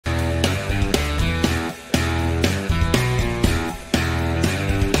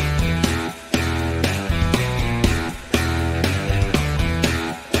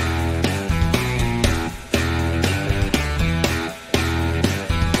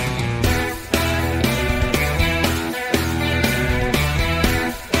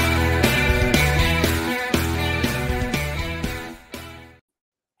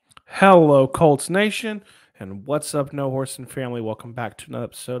Hello, Colts Nation, and what's up, No Horsing family? Welcome back to another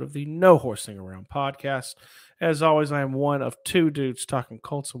episode of the No Horsing Around podcast. As always, I am one of two dudes talking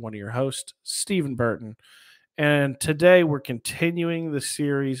Colts and one of your hosts, Stephen Burton. And today we're continuing the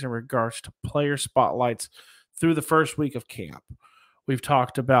series in regards to player spotlights through the first week of camp. We've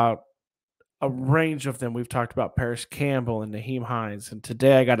talked about a range of them. We've talked about Paris Campbell and Naheem Hines. And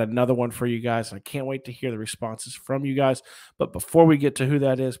today I got another one for you guys. I can't wait to hear the responses from you guys. But before we get to who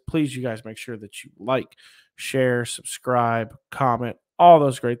that is, please, you guys, make sure that you like, share, subscribe, comment, all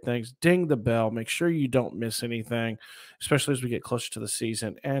those great things. Ding the bell. Make sure you don't miss anything, especially as we get closer to the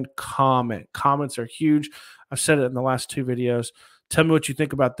season. And comment. Comments are huge. I've said it in the last two videos. Tell me what you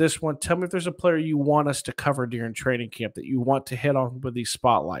think about this one. Tell me if there's a player you want us to cover during training camp that you want to hit on with these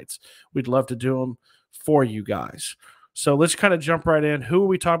spotlights. We'd love to do them for you guys. So let's kind of jump right in. Who are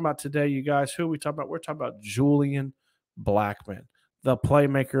we talking about today, you guys? Who are we talking about? We're talking about Julian Blackmon, the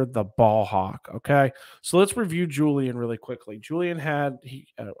playmaker, the ball hawk, okay? So let's review Julian really quickly. Julian had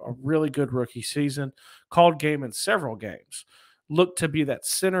a really good rookie season, called game in several games, looked to be that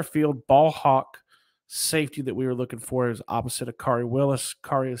center field ball hawk safety that we were looking for, is opposite of Khari Willis.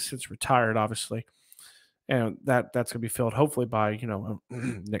 Khari has since retired, obviously, and that's going to be filled hopefully by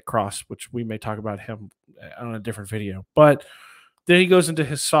Nick Cross, which we may talk about him on a different video. But then he goes into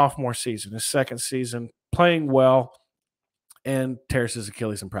his sophomore season, his second season, playing well, and tears his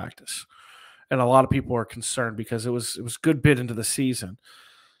Achilles in practice. And a lot of people are concerned because it was a good bit into the season.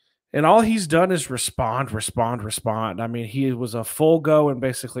 And all he's done is respond. I mean, he was a full go in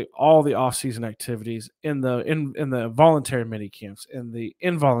basically all the offseason activities in the voluntary mini camps, in the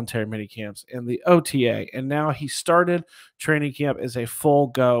involuntary mini camps, in the OTA. And now he started training camp as a full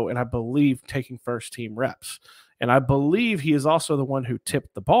go, and I believe taking first team reps. And I believe he is also the one who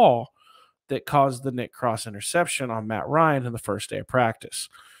tipped the ball that caused the Nick Cross interception on Matt Ryan in the first day of practice.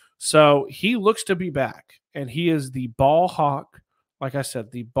 So he looks to be back, and he is the ball hawk. Like I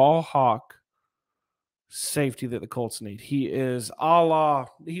said, the ball hawk safety that the Colts need. He is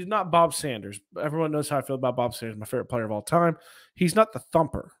he's not Bob Sanders. Everyone knows how I feel about Bob Sanders, my favorite player of all time. He's not the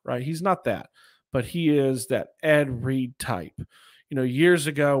thumper, right? He's not that. But he is that Ed Reed type. Years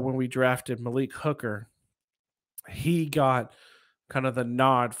ago when we drafted Malik Hooker, he got kind of the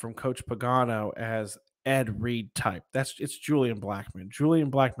nod from Coach Pagano as Ed Reed type. It's Julian Blackmon.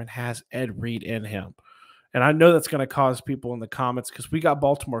 Julian Blackmon has Ed Reed in him. And I know that's going to cause people in the comments because we got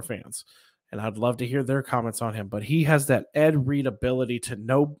Baltimore fans, and I'd love to hear their comments on him. But he has that Ed Reed ability to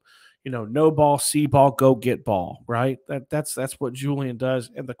know ball, see ball, go get ball, right? That's what Julian does.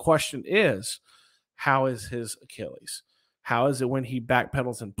 And the question is, how is his Achilles? How is it when he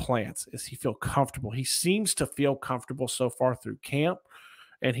backpedals and plants? Does he feel comfortable? He seems to feel comfortable so far through camp,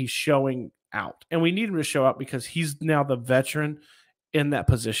 and he's showing out. And we need him to show out because he's now the veteran in that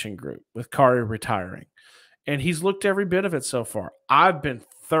position group with Khari retiring. And he's looked every bit of it so far. I've been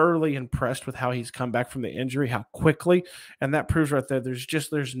thoroughly impressed with how he's come back from the injury, how quickly, and that proves right there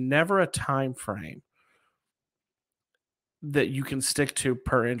there's never a time frame that you can stick to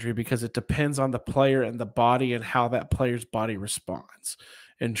per injury because it depends on the player and the body and how that player's body responds.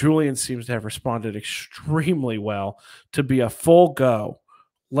 And Julian seems to have responded extremely well to be a full go,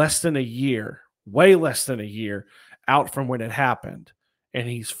 less than a year, way less than a year out from when it happened. And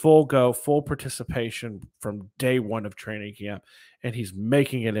he's full go, full participation from day one of training camp, and he's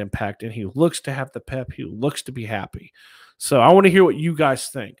making an impact, and he looks to have the pep. He looks to be happy. So I want to hear what you guys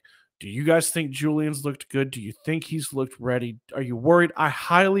think. Do you guys think Julian's looked good? Do you think he's looked ready? Are you worried? I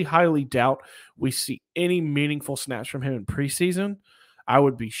highly, highly doubt we see any meaningful snaps from him in preseason. I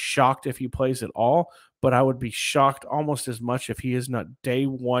would be shocked if he plays at all, but I would be shocked almost as much if he is not day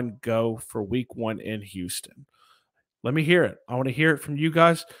one go for week one in Houston. Let me hear it. I want to hear it from you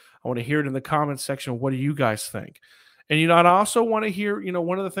guys. I want to hear it in the comments section. What do you guys think? And, I also want to hear,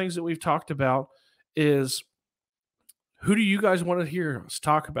 one of the things that we've talked about is who do you guys want to hear us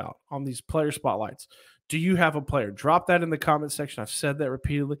talk about on these player spotlights? Do you have a player? Drop that in the comment section. I've said that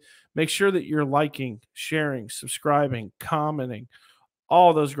repeatedly. Make sure that you're liking, sharing, subscribing, commenting,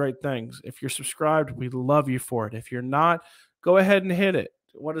 all those great things. If you're subscribed, we love you for it. If you're not, go ahead and hit it.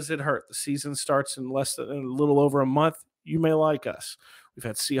 What does it hurt? The season starts in a little over a month. You may like us. We've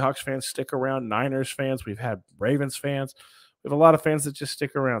had Seahawks fans stick around, Niners fans. We've had Ravens fans. We have a lot of fans that just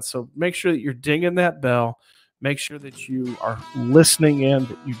stick around. So make sure that you're dinging that bell. Make sure that you are listening in,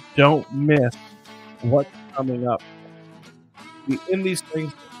 that you don't miss what's coming up. We end these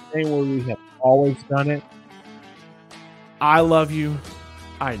things the same way we have always done it. I love you.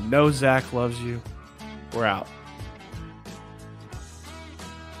 I know Zach loves you. We're out.